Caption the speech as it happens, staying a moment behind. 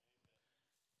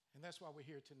And that's why we're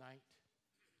here tonight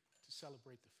to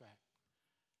celebrate the fact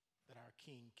that our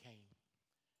King came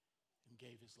and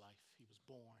gave his life. He was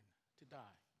born to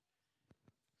die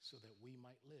so that we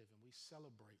might live. And we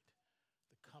celebrate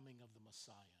the coming of the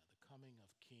Messiah, the coming of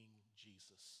King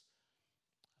Jesus.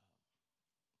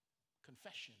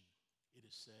 Confession, it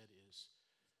is said, is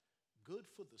good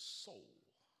for the soul,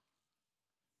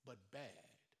 but bad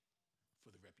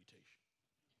for the reputation.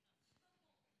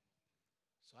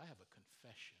 So I have a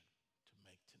confession to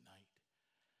make tonight.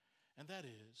 And that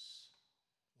is,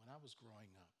 when I was growing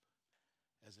up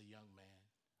as a young man,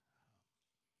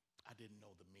 I didn't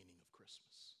know the meaning of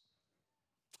Christmas.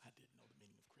 I didn't know the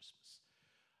meaning of Christmas.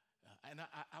 And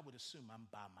I would assume I'm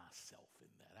by myself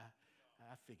in that.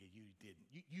 I figure you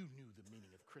didn't. You knew the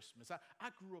meaning of Christmas.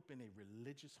 I grew up in a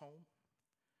religious home,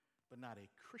 but not a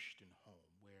Christian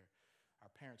home where our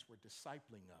parents were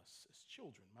discipling us as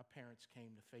children. My parents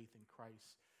came to faith in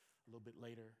Christ a little bit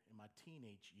later in my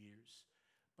teenage years.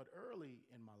 But early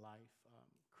in my life,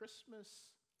 Christmas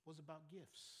was about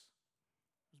gifts.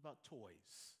 It was about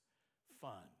toys,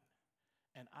 fun.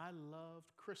 And I loved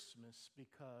Christmas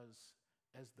because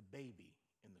as the baby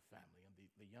in the family, and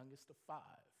the youngest of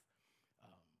five,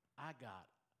 I got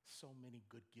so many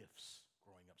good gifts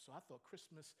growing up. So I thought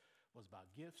Christmas was about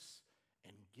gifts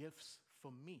and gifts for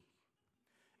me.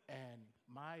 And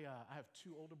I have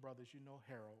two older brothers, you know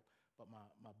Harold, but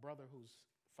my brother who's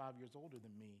 5 years older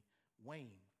than me,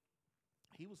 Wayne,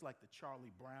 he was like the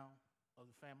Charlie Brown of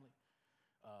the family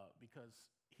because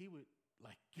he would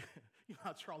you know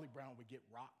how Charlie Brown would get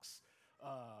rocks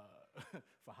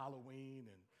for Halloween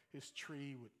and his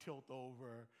tree would tilt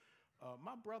over.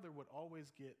 My brother would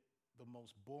always get the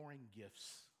most boring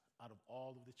gifts out of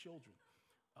all of the children.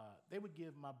 They would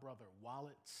give my brother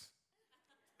wallets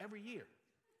every year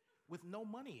with no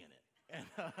money in it. And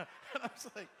I was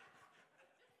like,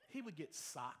 he would get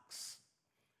socks,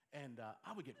 and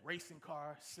I would get racing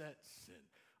car sets and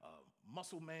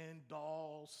Muscle Man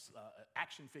dolls,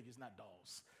 action figures, not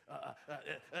dolls,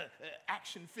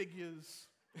 action figures,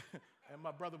 and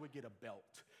my brother would get a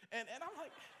belt. And I'm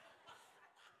like,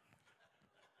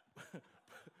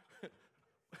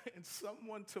 and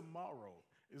someone tomorrow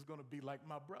is going to be like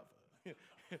my brother.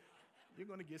 You're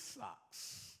going to get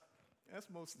socks. That's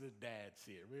most of the dads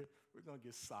here. We're going to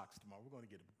get socks tomorrow. We're going to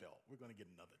get a belt. We're going to get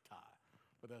another tie.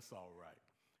 But that's all right.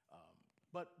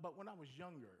 But when I was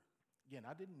younger, again,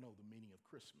 I didn't know the meaning of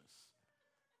Christmas.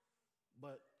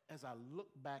 But as I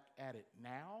look back at it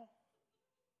now,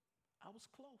 I was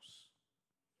close.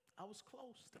 I was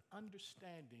close to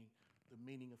understanding the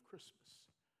meaning of Christmas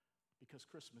because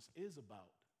Christmas is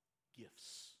about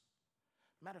gifts.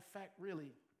 Matter of fact,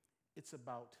 really, it's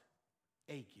about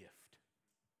a gift,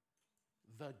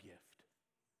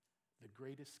 the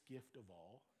greatest gift of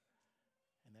all,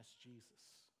 and that's Jesus.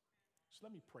 So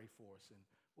let me pray for us, and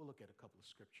we'll look at a couple of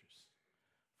scriptures.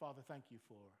 Father, thank you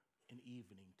for an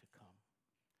evening to come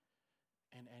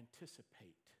and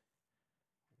anticipate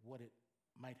what it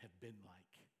might have been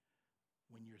like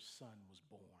when your son was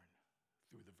born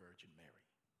through the Virgin Mary.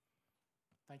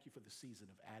 Thank you for the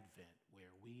season of Advent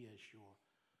where we as your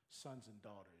sons and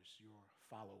daughters, your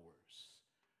followers,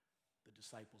 the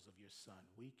disciples of your son,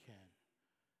 we can,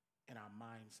 in our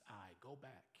mind's eye, go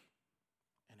back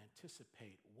and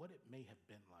anticipate what it may have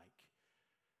been like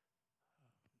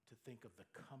to think of the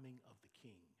coming of the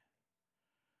King.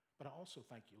 But I also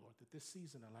thank you, Lord, that this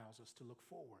season allows us to look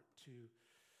forward to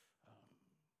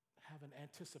have an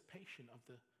anticipation of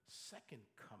the second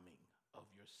coming of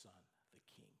your Son, the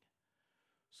King.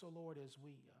 So, Lord, as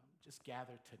we just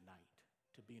gather tonight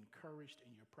to be encouraged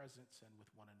in your presence and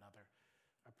with one another,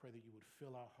 I pray that you would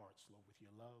fill our hearts, Lord, with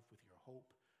your love, with your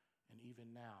hope, and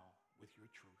even now with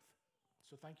your truth.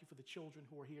 So thank you for the children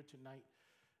who are here tonight.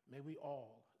 May we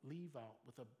all leave out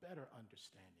with a better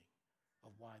understanding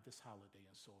of why this holiday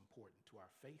is so important to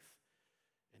our faith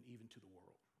and even to the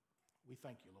world. We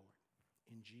thank you, Lord.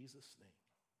 In Jesus' name,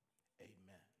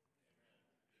 amen.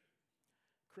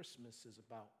 Christmas is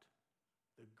about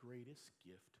the greatest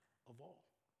gift of all.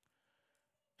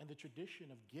 And the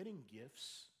tradition of getting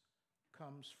gifts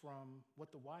comes from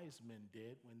what the wise men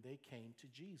did when they came to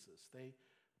Jesus. They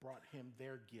brought him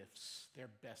their gifts, their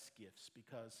best gifts,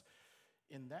 because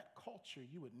in that culture,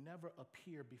 you would never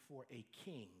appear before a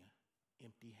king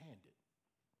empty-handed.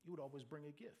 You would always bring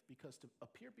a gift, because to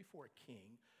appear before a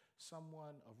king,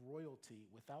 someone of royalty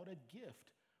without a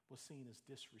gift was seen as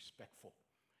disrespectful.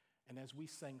 And as we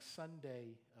sang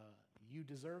Sunday, you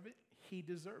deserve it, he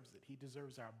deserves it. He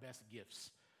deserves our best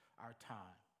gifts, our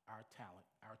time, our talent,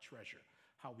 our treasure,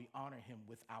 how we honor him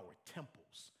with our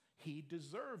temples. He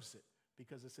deserves it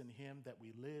because it's in him that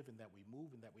we live and that we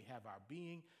move and that we have our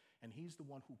being. And he's the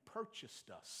one who purchased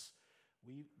us.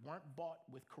 We weren't bought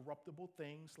with corruptible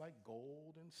things like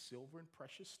gold and silver and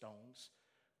precious stones.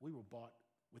 We were bought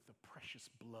with the precious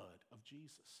blood of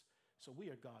Jesus. So we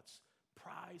are God's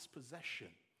prized possession.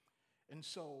 And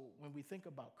so when we think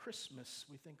about Christmas,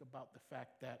 we think about the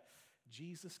fact that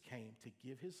Jesus came to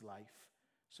give his life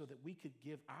so that we could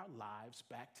give our lives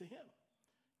back to him,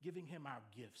 giving him our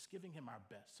gifts, giving him our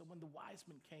best. So when the wise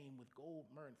men came with gold,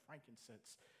 myrrh, and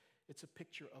frankincense, it's a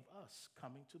picture of us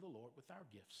coming to the Lord with our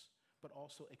gifts, but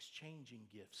also exchanging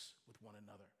gifts with one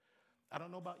another. I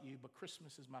don't know about you, but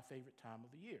Christmas is my favorite time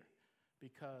of the year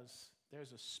because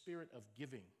there's a spirit of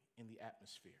giving in the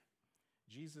atmosphere.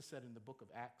 Jesus said in the book of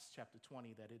Acts chapter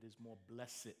 20 that it is more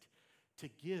blessed to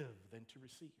give than to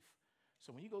receive.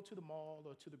 So when you go to the mall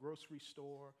or to the grocery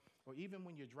store, or even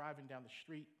when you're driving down the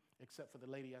street, except for the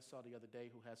lady I saw the other day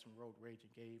who had some road rage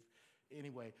and gave.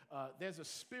 Anyway, there's a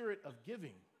spirit of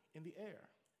giving in the air.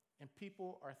 And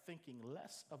people are thinking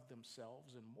less of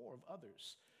themselves and more of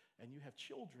others. And you have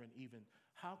children even.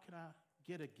 How can I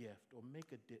get a gift or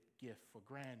make a gift for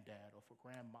granddad or for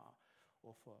grandma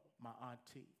or for my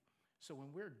auntie? So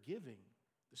when we're giving,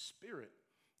 the spirit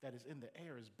that is in the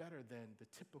air is better than the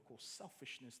typical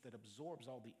selfishness that absorbs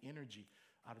all the energy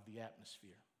out of the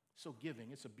atmosphere. So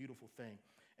giving, it's a beautiful thing.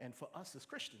 And for us as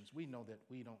Christians, we know that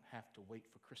we don't have to wait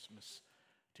for Christmas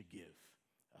to give.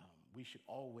 We should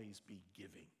always be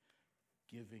giving.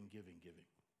 Giving.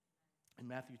 In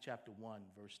Matthew chapter 1,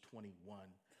 verse 21,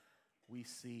 we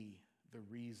see the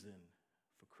reason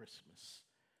for Christmas.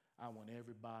 I want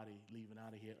everybody leaving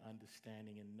out of here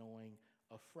understanding and knowing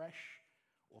afresh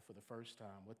or for the first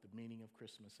time what the meaning of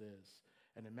Christmas is.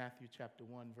 And in Matthew chapter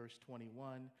 1, verse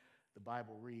 21, the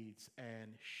Bible reads,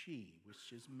 "And she,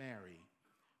 which is Mary,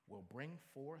 will bring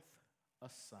forth a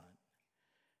son,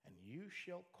 and you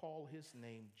shall call his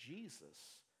name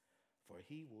Jesus, for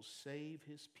he will save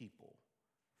his people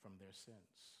from their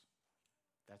sins."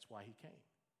 That's why he came.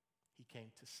 He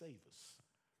came to save us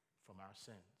from our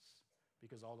sins,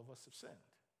 because all of us have sinned,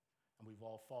 and we've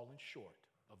all fallen short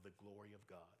of the glory of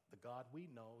God. The God we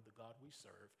know, the God we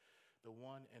serve, the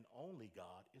one and only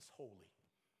God is holy.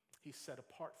 He's set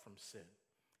apart from sin.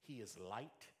 He is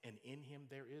light, and in him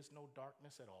there is no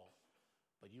darkness at all.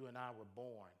 But you and I were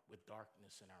born with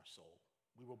darkness in our soul.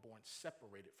 We were born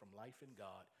separated from life in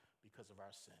God because of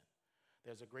our sin.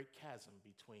 There's a great chasm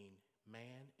between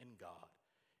man and God,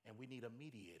 and we need a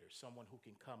mediator, someone who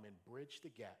can come and bridge the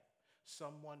gap,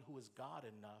 someone who is God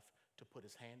enough to put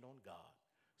his hand on God,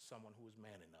 someone who is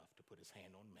man enough to put his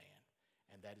hand on man.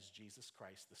 And that is Jesus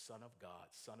Christ, the Son of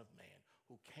God, Son of Man,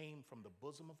 who came from the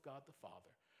bosom of God the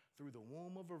Father through the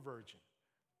womb of a virgin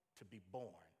to be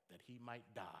born, that he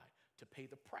might die, to pay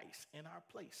the price in our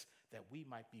place, that we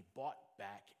might be bought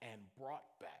back and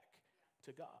brought back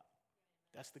to God.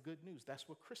 That's the good news. That's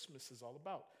what Christmas is all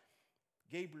about.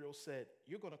 Gabriel said,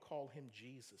 "You're going to call him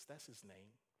Jesus." That's his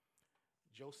name.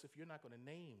 Joseph, you're not going to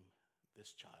name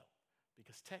this child,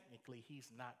 because technically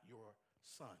he's not your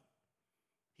son.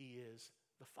 He is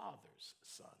the Father's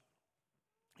son.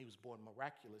 He was born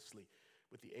miraculously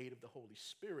with the aid of the Holy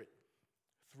Spirit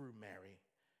through Mary.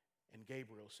 And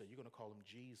Gabriel said, "You're going to call him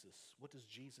Jesus." What does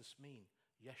Jesus mean?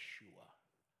 Yeshua.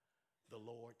 The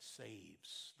Lord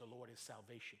saves. The Lord is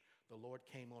salvation. The Lord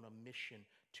came on a mission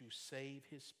to save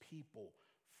his people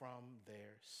from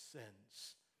their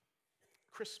sins.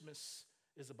 Christmas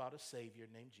is about a Savior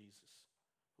named Jesus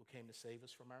who came to save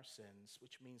us from our sins,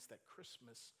 which means that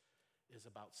Christmas is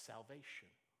about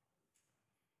salvation.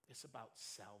 It's about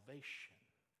salvation.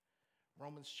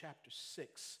 Romans chapter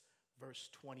 6, verse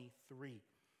 23,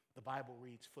 the Bible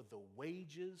reads, "For the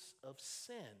wages of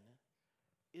sin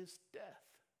is death."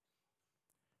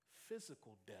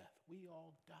 Physical death. We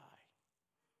all die.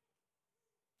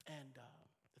 And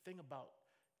the thing about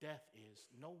death is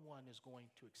no one is going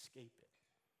to escape it.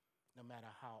 No matter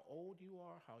how old you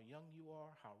are, how young you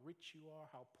are, how rich you are,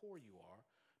 how poor you are,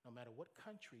 no matter what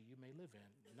country you may live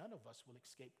in, none of us will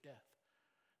escape death.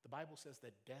 The Bible says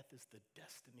that death is the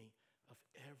destiny of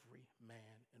every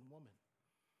man and woman.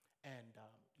 And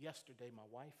yesterday, my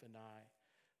wife and I,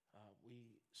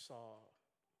 we saw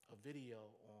a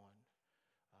video on,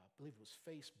 I believe it was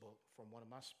Facebook, from one of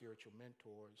my spiritual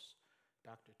mentors,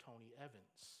 Dr. Tony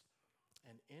Evans.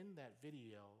 And in that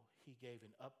video, he gave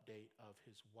an update of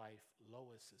his wife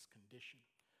Lois's condition.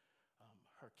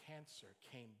 Her cancer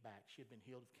came back. She had been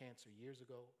healed of cancer years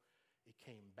ago. It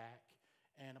came back.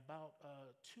 And about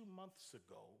 2 months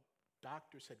ago,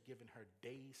 doctors had given her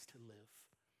days to live.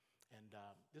 And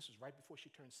this was right before she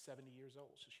turned 70 years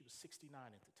old. So she was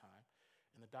 69 at the time.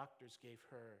 And the doctors gave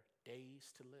her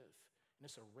days to live. And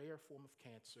it's a rare form of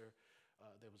cancer.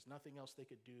 There was nothing else they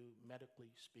could do,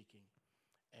 medically speaking.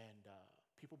 And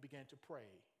people began to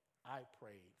pray. I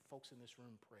prayed. Folks in this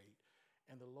room prayed.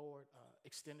 And the Lord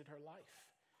extended her life.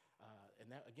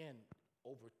 And that, again,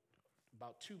 over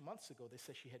about 2 months ago, they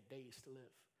said she had days to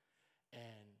live.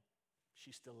 And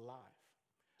she's still alive.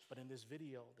 But in this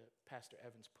video that Pastor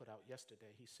Evans put out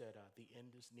yesterday, he said the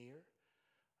end is near.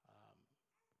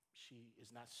 She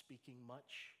is not speaking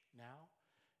much now.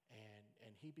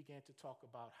 And he began to talk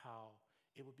about how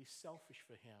it would be selfish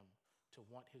for him to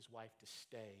want his wife to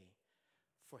stay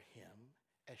for him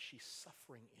as she's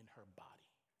suffering in her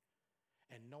body.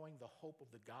 And knowing the hope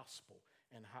of the gospel,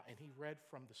 and he read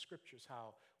from the scriptures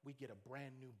how we get a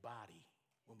brand new body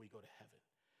when we go to heaven.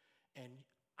 And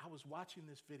I was watching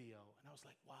this video, and I was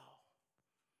like, wow.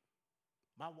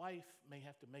 My wife may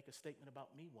have to make a statement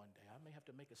about me one day. I may have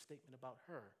to make a statement about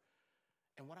her.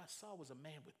 And what I saw was a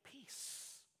man with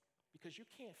peace, because you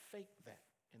can't fake that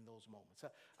in those moments.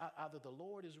 Either the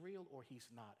Lord is real or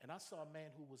he's not. And I saw a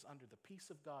man who was under the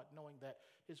peace of God, knowing that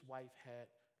his wife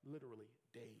had literally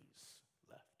days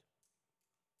left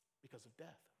because of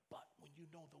death. But when you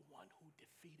know the one who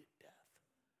defeated death,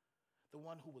 the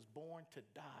one who was born to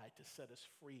die to set us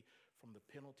free from the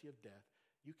penalty of death,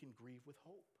 you can grieve with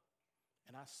hope.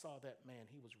 And I saw that man,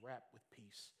 he was wrapped with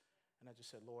peace. And I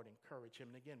just said, Lord, encourage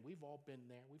him. And again, we've all been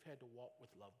there. We've had to walk with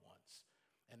loved ones.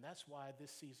 And that's why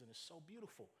this season is so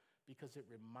beautiful, because it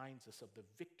reminds us of the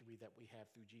victory that we have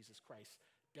through Jesus Christ.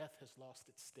 Death has lost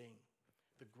its sting.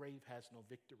 The grave has no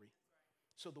victory.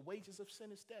 So the wages of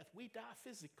sin is death. We die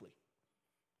physically.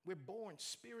 We're born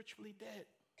spiritually dead.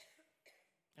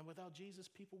 And without Jesus,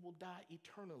 people will die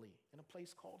eternally in a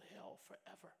place called hell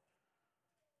forever.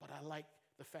 But I like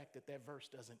the fact that that verse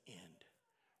doesn't end.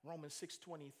 Romans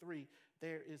 6:23,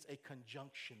 there is a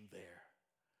conjunction there.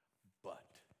 But,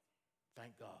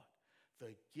 thank God,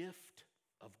 the gift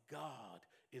of God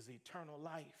is eternal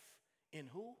life. In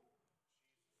who?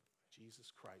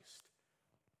 Jesus Christ,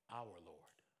 our Lord.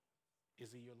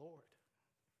 Is he your Lord?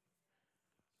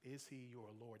 Is he your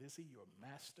Lord? Is he your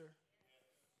master?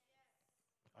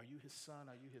 Are you his son?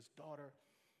 Are you his daughter?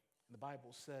 And the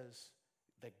Bible says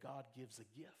that God gives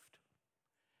a gift.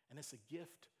 And it's a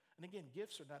gift. And again,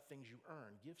 gifts are not things you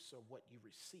earn. Gifts are what you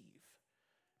receive.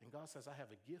 And God says, I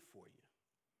have a gift for you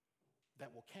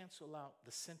that will cancel out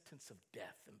the sentence of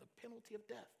death and the penalty of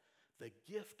death. The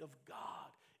gift of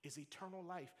God is eternal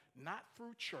life, not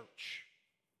through church,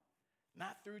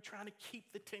 not through trying to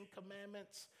keep the 10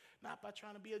 Commandments, not by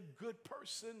trying to be a good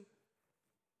person,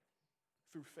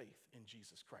 through faith in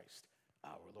Jesus Christ,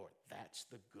 our Lord. That's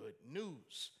the good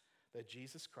news, that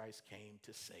Jesus Christ came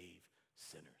to save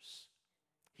sinners.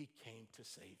 He came to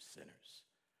save sinners.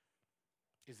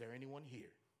 Is there anyone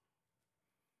here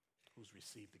who's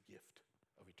received the gift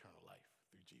of eternal life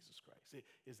through Jesus Christ?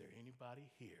 Is there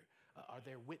anybody here? Are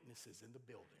there witnesses in the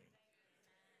building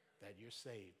that you're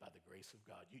saved by the grace of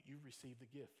God? You've received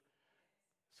the gift.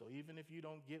 So even if you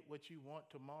don't get what you want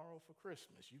tomorrow for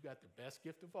Christmas, you got the best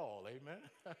gift of all, amen?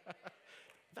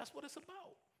 That's what it's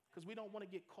about, because we don't want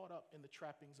to get caught up in the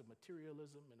trappings of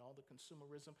materialism and all the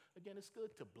consumerism. Again, it's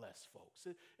good to bless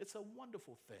folks. It's a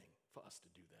wonderful thing for us to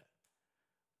do that.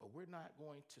 But we're not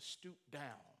going to stoop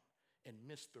down and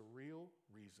miss the real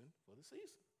reason for the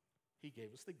season. He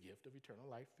gave us the gift of eternal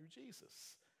life through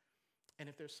Jesus. And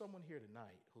if there's someone here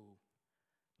tonight who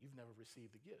you've never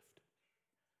received the gift,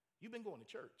 you've been going to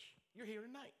church, you're here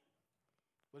tonight.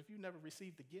 But if you've never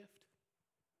received the gift,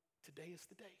 today is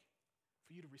the day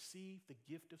for you to receive the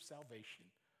gift of salvation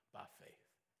by faith.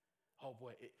 Oh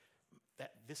boy,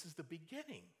 this is the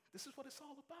beginning. This is what it's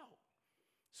all about.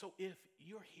 So if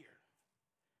you're here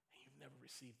and you've never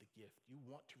received the gift, you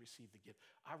want to receive the gift.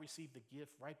 I received the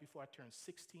gift right before I turned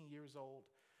 16 years old.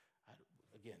 I,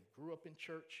 again, grew up in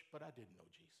church, but I didn't know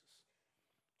Jesus.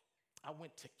 I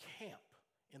went to camp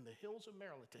in the hills of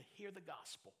Maryland to hear the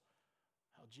gospel,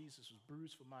 how Jesus was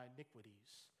bruised for my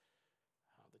iniquities,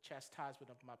 how the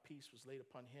chastisement of my peace was laid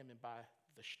upon him, and by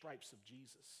the stripes of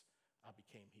Jesus, I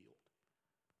became healed.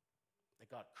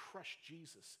 That God crushed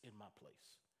Jesus in my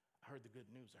place. I heard the good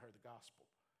news, I heard the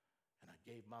gospel, and I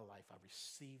gave my life. I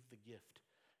received the gift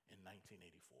in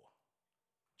 1984.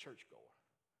 Churchgoer.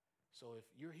 So if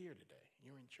you're here today,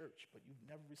 you're in church, but you've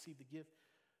never received the gift,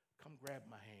 come grab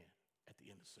my hand at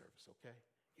the end of service, okay?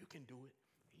 You can do it.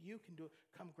 You can do it.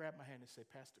 Come grab my hand and say,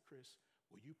 Pastor Chris,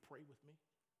 will you pray with me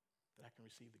that I can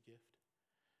receive the gift?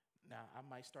 Now, I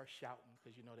might start shouting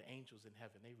because, you know, the angels in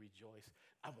heaven, they rejoice.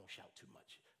 I won't shout too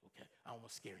much, okay? I don't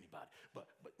want to scare anybody. But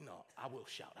no, I will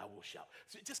shout. I will shout.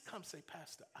 So just come say,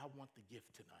 Pastor, I want the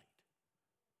gift tonight.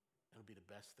 It'll be the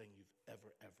best thing you've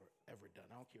ever done.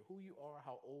 I don't care who you are,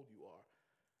 how old you are.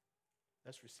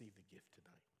 Let's receive the gift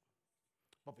tonight.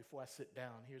 But before I sit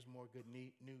down, here's more good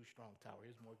news, Strong Tower.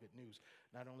 Here's more good news.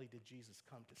 Not only did Jesus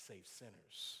come to save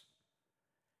sinners,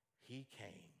 he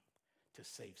came to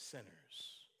save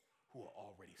sinners who are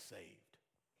already saved.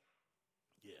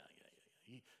 Yeah.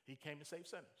 He came to save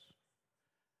sinners.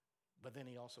 But then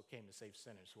he also came to save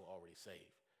sinners who are already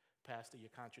saved. Pastor, you're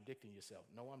contradicting yourself.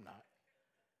 No, I'm not.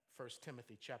 1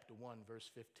 Timothy chapter 1, verse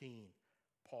 15,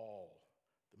 Paul,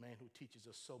 the man who teaches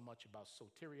us so much about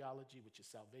soteriology, which is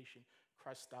salvation,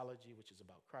 Christology, which is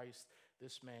about Christ,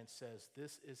 this man says,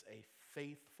 this is a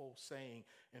faithful saying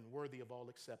and worthy of all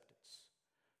acceptance.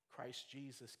 Christ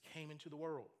Jesus came into the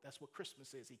world. That's what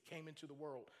Christmas is. He came into the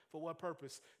world. For what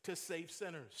purpose? To save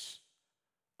sinners,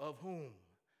 of whom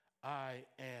I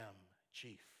am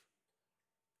chief.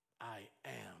 I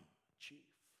am chief.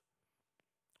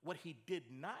 What he did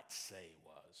not say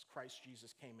was, Christ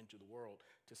Jesus came into the world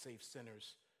to save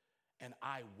sinners, and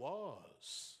I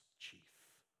was chief.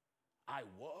 I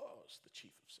was the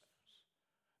chief of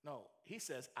sinners. No, he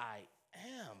says, I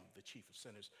am the chief of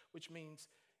sinners, which means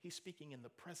he's speaking in the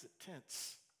present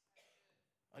tense.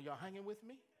 Are y'all hanging with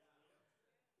me?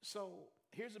 So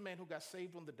here's a man who got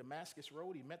saved on the Damascus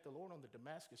Road. He met the Lord on the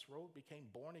Damascus Road, became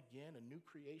born again, a new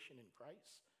creation in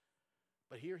Christ.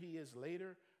 But here he is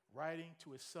later writing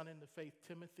to his son in the faith,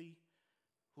 Timothy,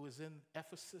 who is in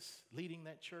Ephesus, leading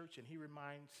that church, and he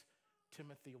reminds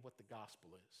Timothy of what the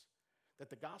gospel is. That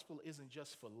the gospel isn't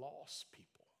just for lost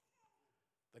people.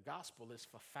 The gospel is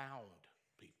for found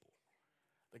people.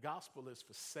 The gospel is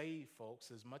for saved folks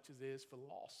as much as it is for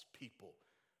lost people.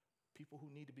 People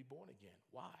who need to be born again.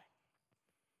 Why?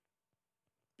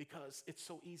 Because it's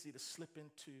so easy to slip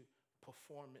into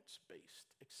performance-based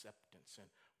acceptance and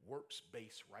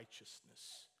works-based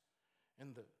righteousness.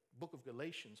 In the book of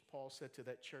Galatians, Paul said to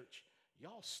that church,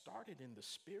 y'all started in the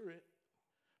spirit,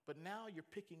 but now you're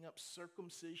picking up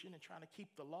circumcision and trying to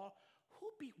keep the law. Who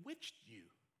bewitched you?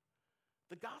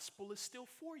 The gospel is still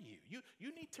for you.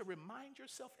 You need to remind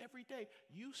yourself every day,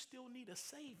 you still need a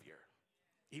Savior,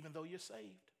 even though you're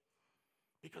saved.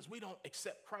 Because we don't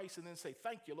accept Christ and then say,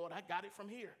 thank you, Lord, I got it from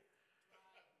here.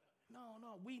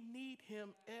 No, we need him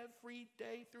every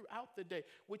day throughout the day,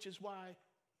 which is why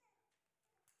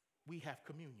we have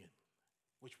communion,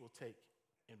 which we'll take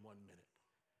in 1 minute.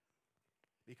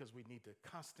 Because we need to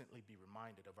constantly be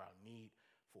reminded of our need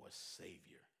for a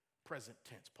Savior. Present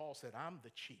tense. Paul said, I'm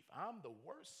the chief. I'm the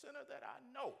worst sinner that I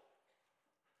know.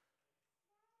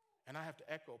 And I have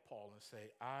to echo Paul and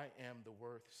say, I am the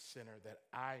worst sinner that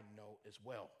I know as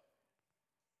well.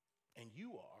 And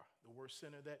you are the worst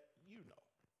sinner that you know,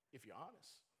 if you're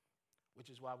honest. Which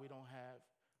is why we don't have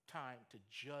time to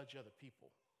judge other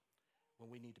people when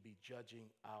we need to be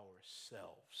judging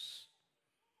ourselves.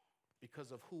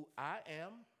 Because of who I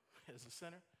am as a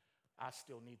sinner, I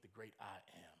still need the great I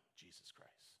am, Jesus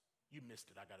Christ. You missed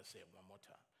it. I got to say it one more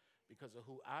time. Because of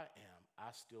who I am,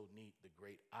 I still need the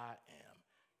great I am,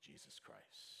 Jesus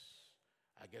Christ.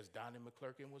 I guess Donnie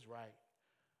McClurkin was right.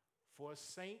 For a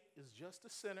saint is just a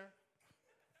sinner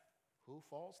who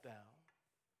falls down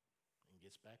and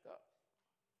gets back up.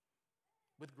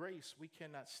 With grace, we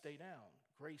cannot stay down.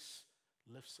 Grace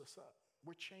lifts us up.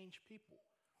 We're changed people.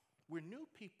 We're new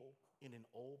people in an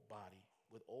old body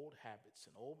with old habits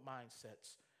and old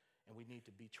mindsets, and we need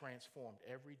to be transformed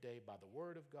every day by the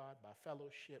word of God, by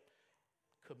fellowship,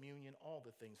 communion, all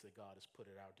the things that God has put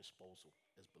at our disposal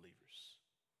as believers.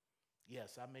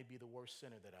 Yes, I may be the worst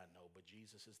sinner that I know, but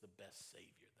Jesus is the best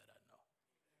Savior that I know.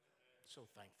 So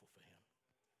thankful for him.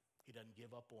 He doesn't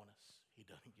give up on us. He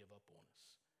doesn't give up on us.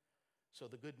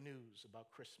 So the good news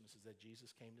about Christmas is that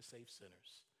Jesus came to save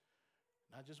sinners.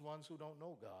 Not just ones who don't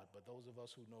know God, but those of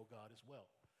us who know God as well.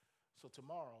 So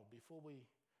tomorrow, before we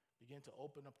begin to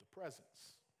open up the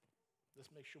presents,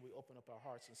 let's make sure we open up our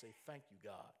hearts and say, thank you,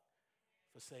 God,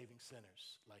 for saving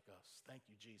sinners like us. Thank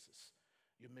you, Jesus.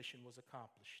 Your mission was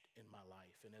accomplished in my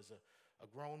life. And as a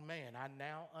grown man, I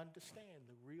now understand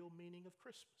the real meaning of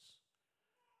Christmas.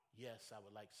 Yes, I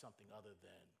would like something other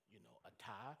than, a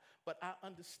tie, but I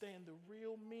understand the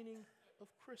real meaning of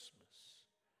Christmas.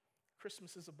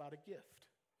 Christmas is about a gift,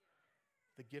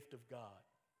 the gift of God,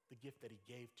 the gift that he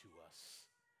gave to us,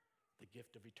 the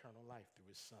gift of eternal life through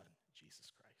his son,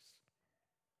 Jesus Christ.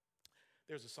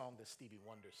 There's a song that Stevie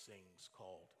Wonder sings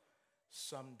called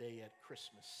Someday at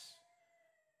Christmas.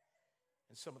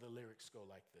 And some of the lyrics go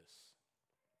like this.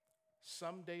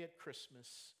 Someday at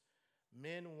Christmas,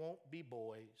 men won't be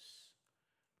boys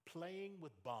playing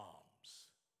with bombs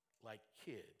like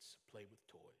kids play with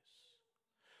toys.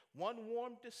 One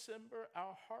warm December,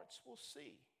 our hearts will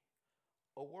see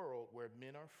a world where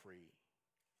men are free.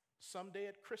 Someday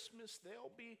at Christmas,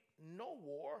 there'll be no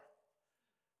war,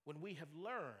 when we have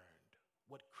learned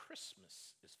what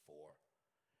Christmas is for,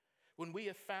 when we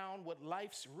have found what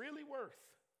life's really worth,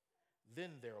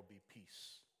 then there will be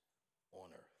peace on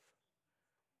earth.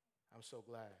 I'm so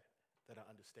glad that I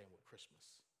understand what Christmas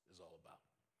is all about.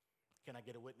 Can I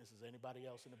get a witness? Is there anybody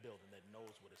else in the building that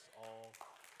knows what it's all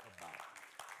about?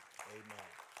 Amen.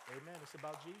 Amen. It's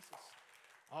about Jesus.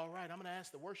 All right, I'm going to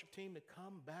ask the worship team to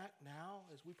come back now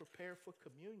as we prepare for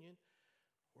communion.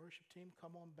 Worship team,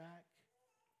 come on back.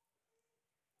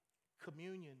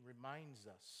 Communion reminds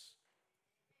us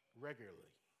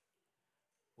regularly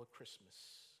what Christmas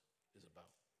is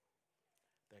about.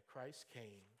 That Christ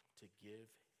came to give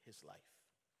his life.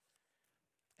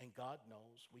 And God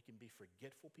knows we can be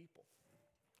forgetful people.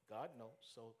 God knows.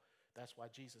 So that's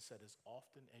why Jesus said, as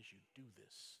often as you do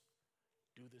this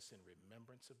in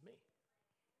remembrance of me.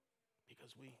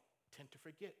 Because we tend to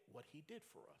forget what he did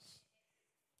for us.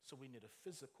 So we need a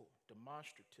physical,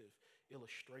 demonstrative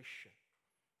illustration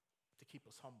to keep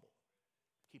us humble,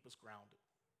 keep us grounded,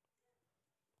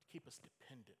 to keep us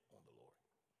dependent on the Lord.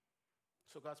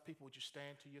 So God's people, would you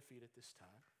stand to your feet at this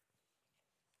time?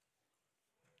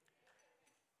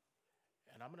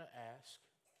 And I'm going to ask,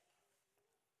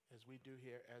 as we do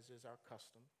here, as is our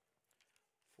custom,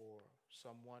 for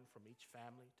someone from each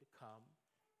family to come,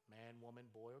 man, woman,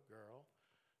 boy, or girl,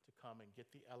 to come and get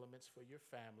the elements for your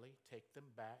family, take them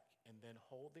back, and then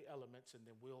hold the elements, and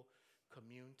then we'll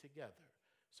commune together.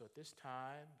 So at this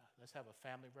time, let's have a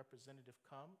family representative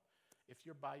come. If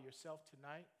you're by yourself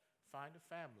tonight, find a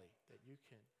family that you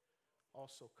can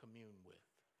also commune with.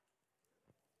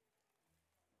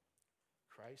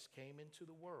 Christ came into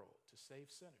the world to save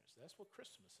sinners. That's what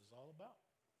Christmas is all about.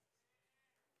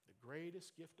 The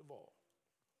greatest gift of all.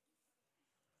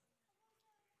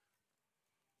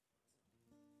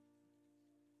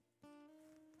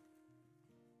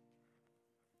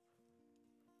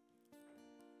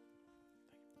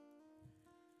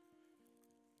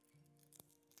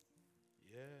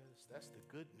 Yes, that's the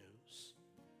good news.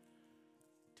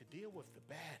 To deal with the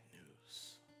bad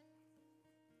news.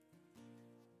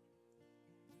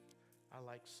 I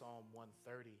like Psalm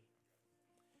 130.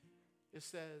 It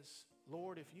says,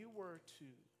 Lord, if you were to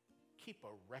keep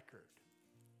a record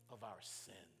of our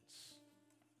sins,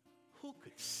 who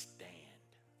could stand?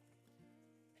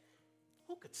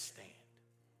 Who could stand?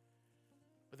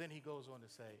 But then he goes on to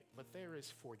say, but there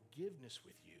is forgiveness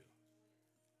with you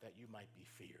that you might be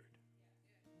feared.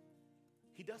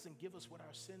 He doesn't give us what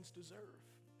our sins deserve.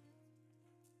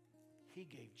 He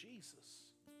gave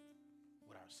Jesus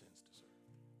what our sins deserve.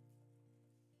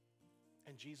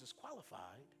 And Jesus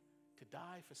qualified to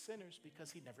die for sinners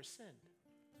because he never sinned.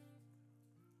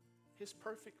 His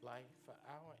perfect life for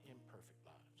our imperfect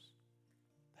lives.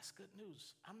 That's good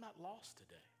news. I'm not lost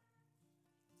today.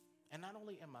 And not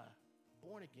only am I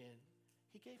born again,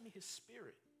 he gave me his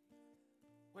spirit,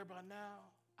 whereby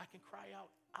now I can cry out,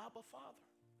 Abba, Father.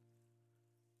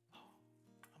 Oh,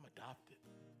 I'm adopted.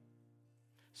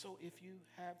 So if you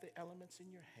have the elements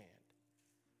in your hand,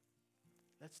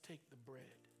 let's take the bread.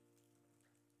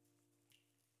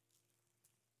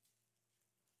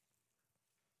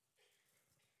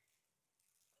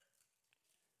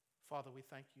 Father, we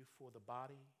thank you for the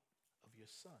body of your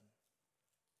Son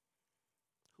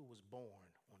who was born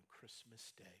on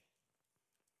Christmas Day.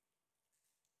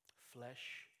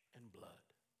 Flesh and blood.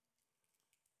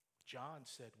 John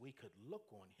said we could look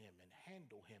on him and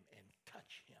handle him and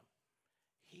touch him.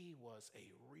 He was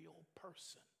a real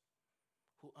person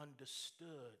who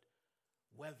understood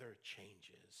weather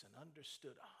changes and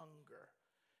understood hunger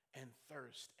and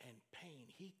thirst and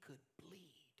pain. He could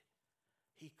bleed.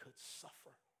 He could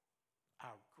suffer.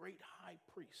 Our great high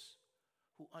priest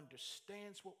who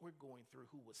understands what we're going through,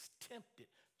 who was tempted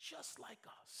just like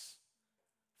us.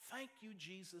 Thank you,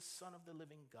 Jesus, Son of the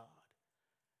living God,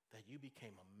 that you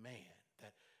became a man,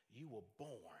 that you were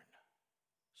born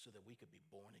so that we could be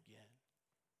born again.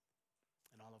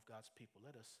 And all of God's people,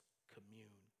 let us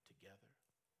commune together.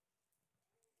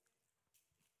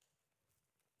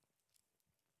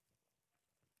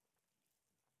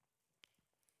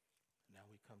 Now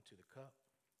we come to the cup.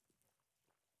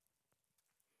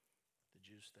 The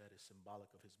juice that is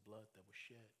symbolic of his blood that was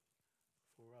shed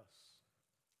for us.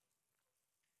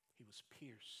 He was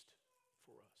pierced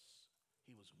for us.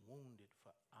 He was wounded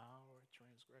for our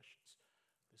transgressions.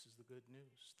 This is the good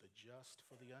news. The just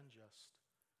for the unjust.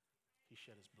 He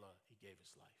shed his blood. He gave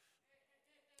his life.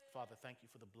 Father, thank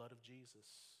you for the blood of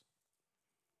Jesus.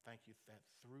 Thank you that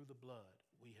through the blood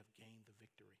we have gained the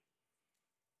victory.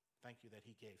 Thank you that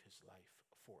he gave his life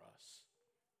for us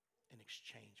in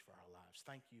exchange for our lives.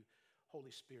 Thank you,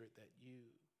 Holy Spirit, that you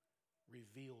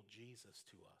revealed Jesus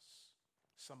to us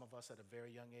Some of us at a very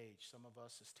young age, some of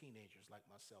us as teenagers like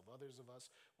myself, others of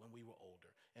us when we were older.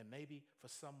 And maybe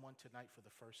for someone tonight for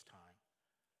the first time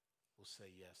will say,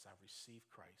 yes, I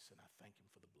received Christ and I thank him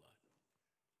for the blood.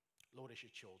 Lord, as your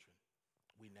children,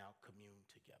 we now commune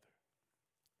together.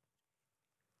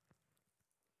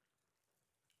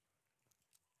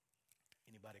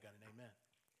 Anybody got an amen?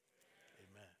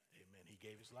 Amen. Amen. He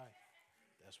gave his life.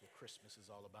 That's what Christmas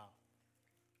is all about.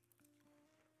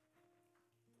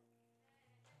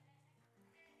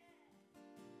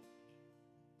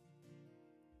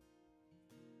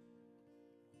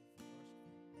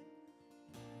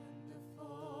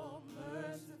 Wonderful,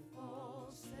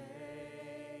 merciful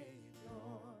Savior,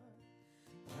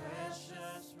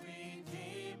 precious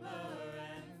Redeemer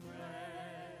and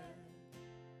friend,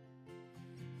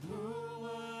 who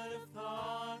would have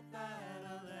thought that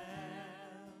a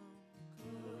lamb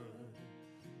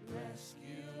could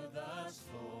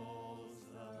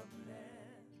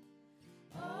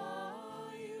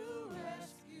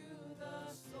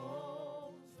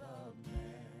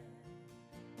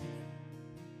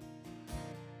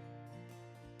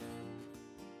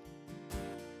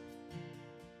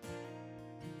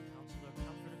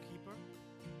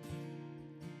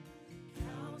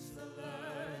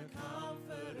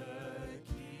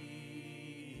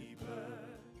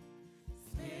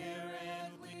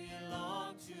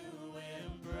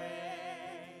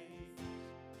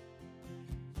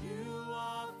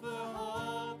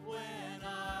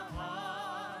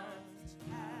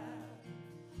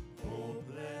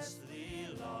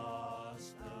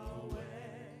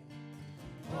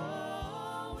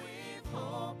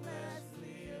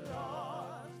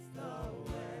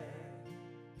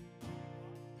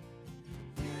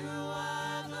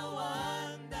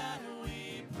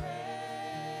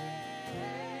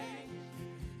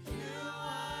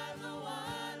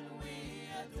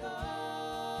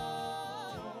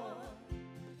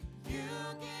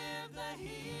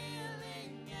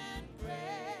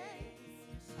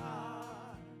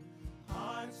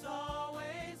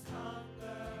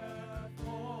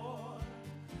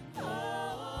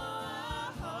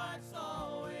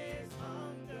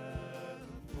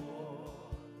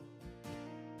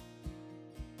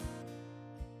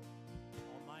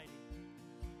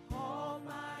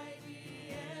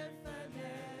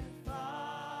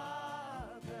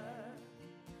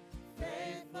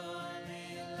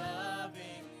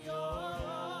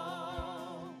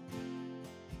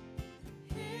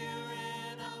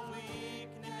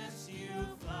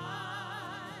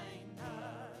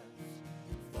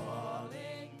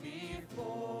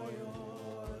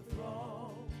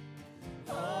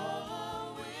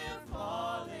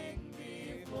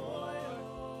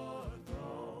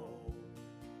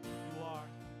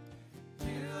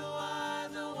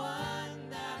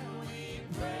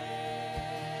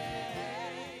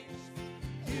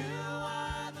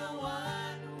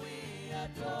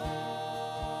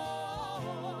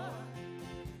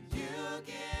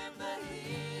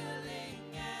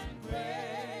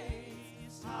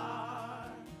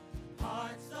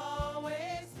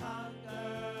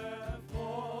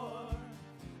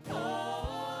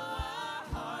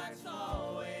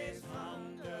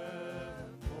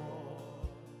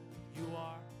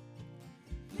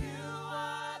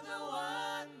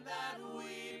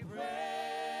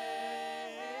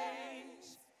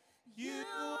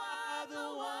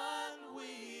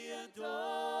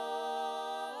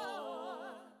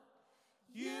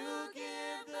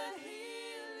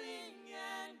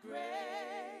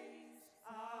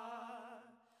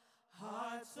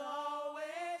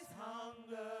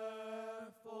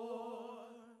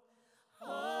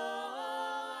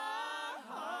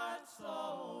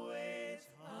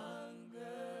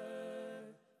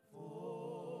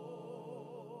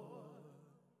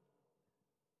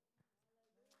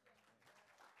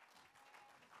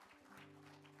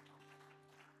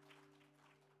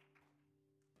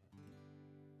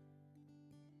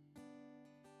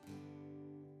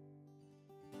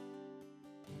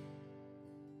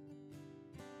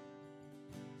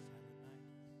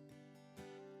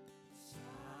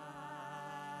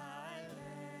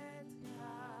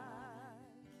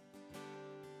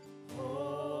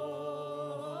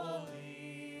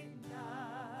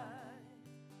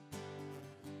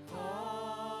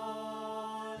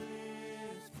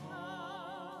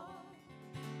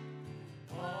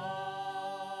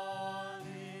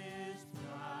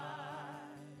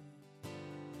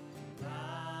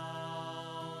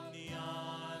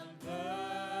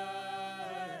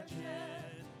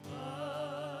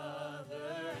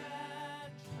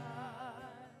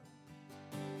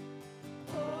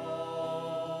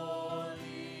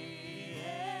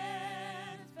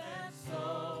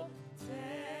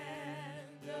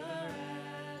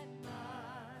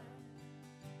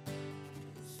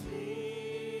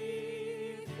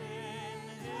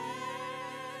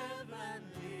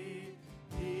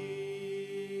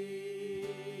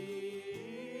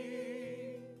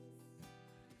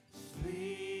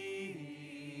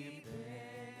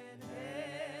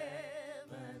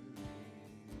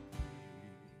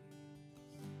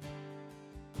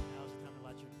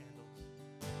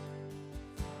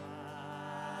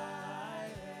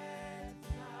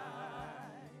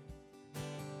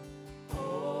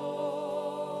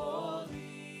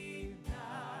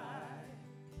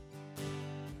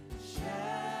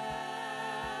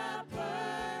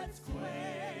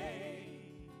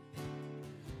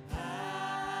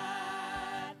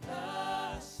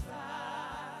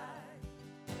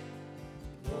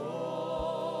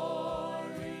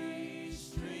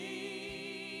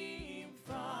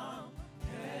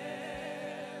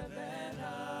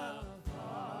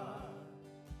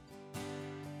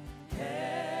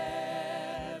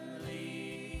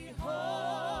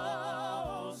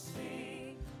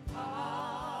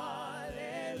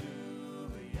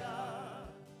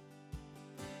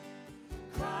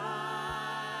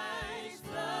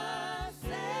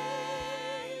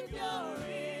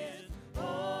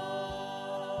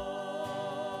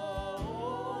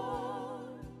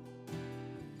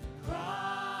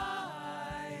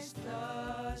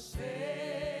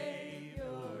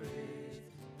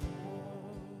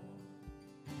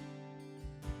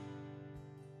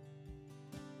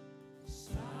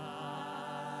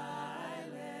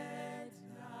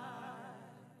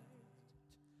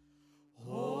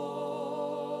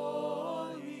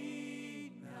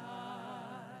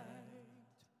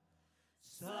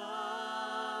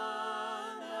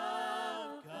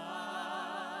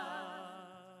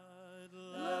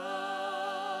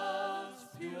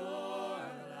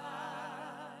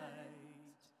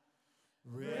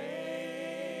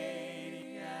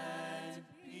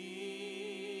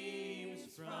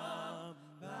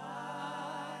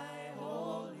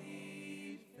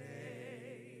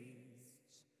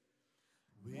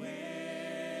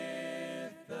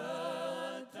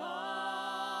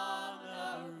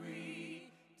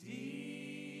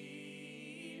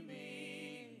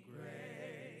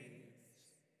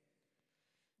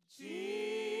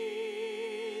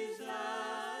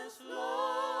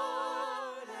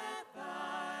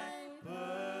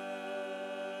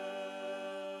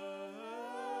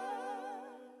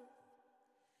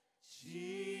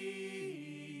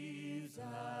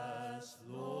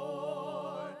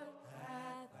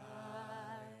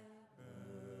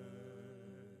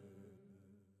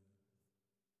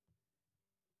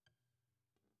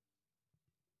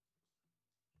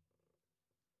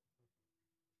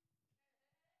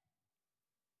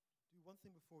one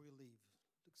thing before we leave.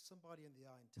 Look somebody in the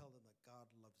eye and tell them that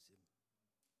God loves him.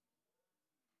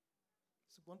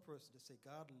 So one person to say,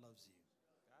 God loves you.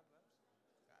 God loves you.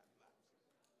 God loves you.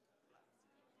 Loves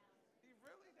you. He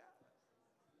really does.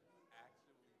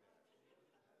 Actually does.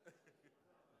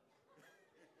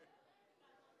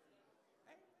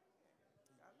 Amen.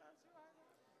 God loves you. I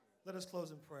love you. Let us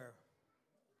close in prayer.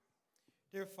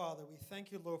 Dear Father, we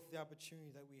thank you, Lord, for the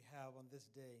opportunity that we have on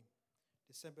this day,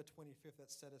 December 25th,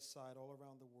 that's set aside all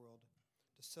around the world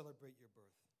to celebrate your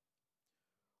birth.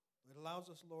 It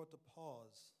allows us, Lord, to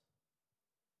pause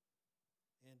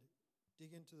and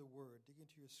dig into the Word, dig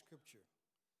into your Scripture,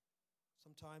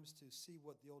 sometimes to see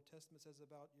what the Old Testament says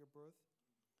about your birth,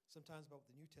 sometimes about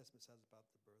what the New Testament says about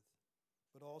the birth,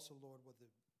 but also, Lord, what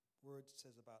the Word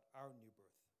says about our new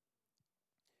birth.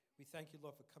 We thank you,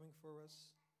 Lord, for coming for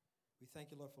us. We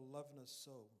thank you, Lord, for loving us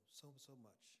so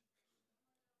much.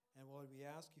 And Lord, we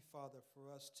ask you, Father,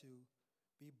 for us to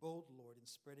be bold, Lord, in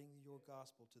spreading your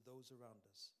gospel to those around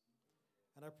us.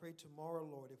 And I pray tomorrow,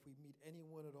 Lord, if we meet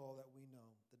anyone at all that we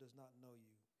know that does not know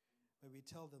you, may we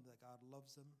tell them that God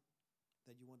loves them,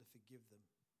 that you want to forgive them,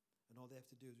 and all they have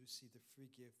to do is receive the free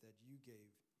gift that you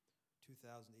gave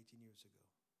 2,018 years ago.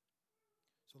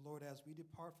 So, Lord, as we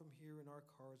depart from here in our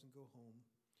cars and go home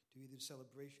to either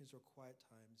celebrations or quiet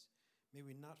times, may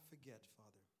we not forget,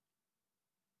 Father,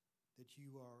 that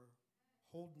you are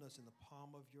holding us in the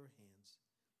palm of your hands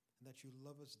and that you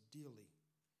love us dearly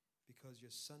because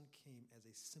your Son came as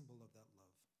a symbol of that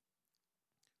love.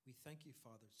 We thank you,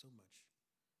 Father, so much,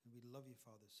 and we love you,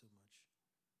 Father, so much.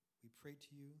 We pray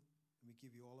to you, and we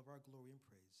give you all of our glory and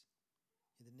praise.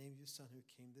 In the name of your Son who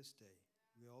came this day,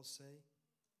 we all say,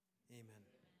 Amen.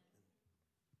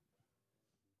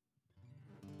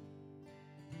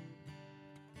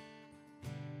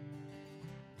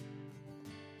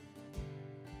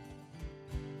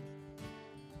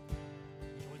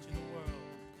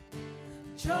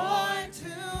 Joy to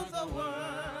the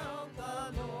world,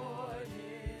 the Lord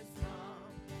is come.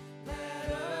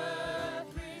 Let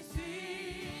earth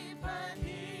receive a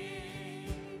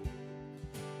King.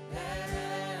 Let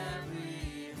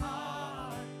every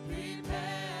heart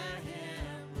prepare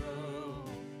him room.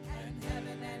 And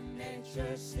heaven and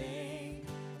nature sing,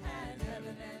 and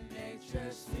heaven and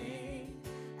nature sing,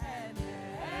 and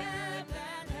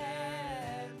heaven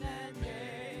and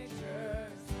nature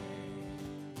sing.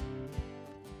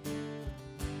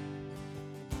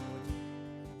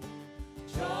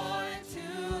 Joy to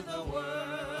the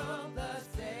world, the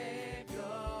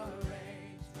Savior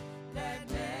reigns. Let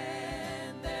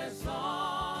men their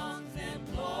songs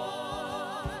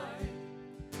employ,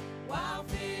 while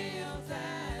fields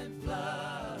and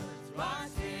floods,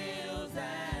 rocks, hills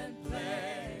and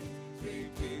plains,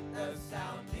 repeat the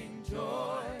sounding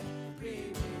joy,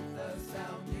 repeat the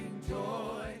sounding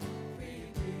joy,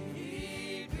 repeat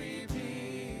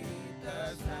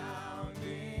the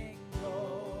sounding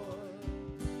joy.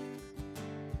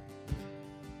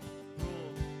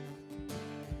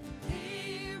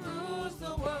 He rules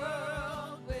the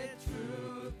world with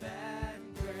truth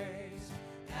and grace,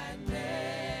 and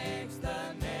makes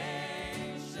the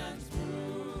nations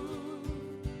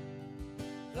prove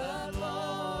the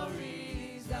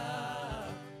glories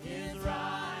of his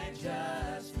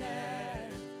righteousness,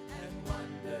 and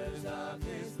wonders of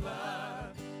his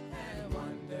love, and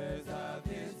wonders of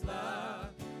his love,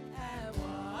 and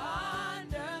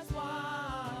wonders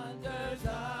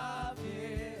of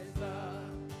his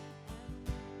love,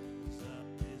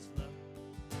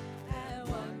 and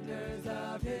wonders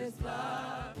of his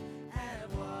love,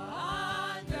 and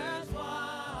wonders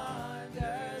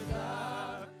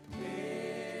of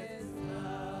his love.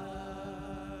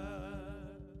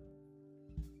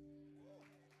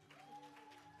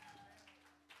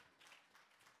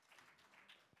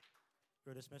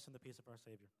 We're dismissed in the peace of our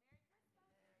Savior.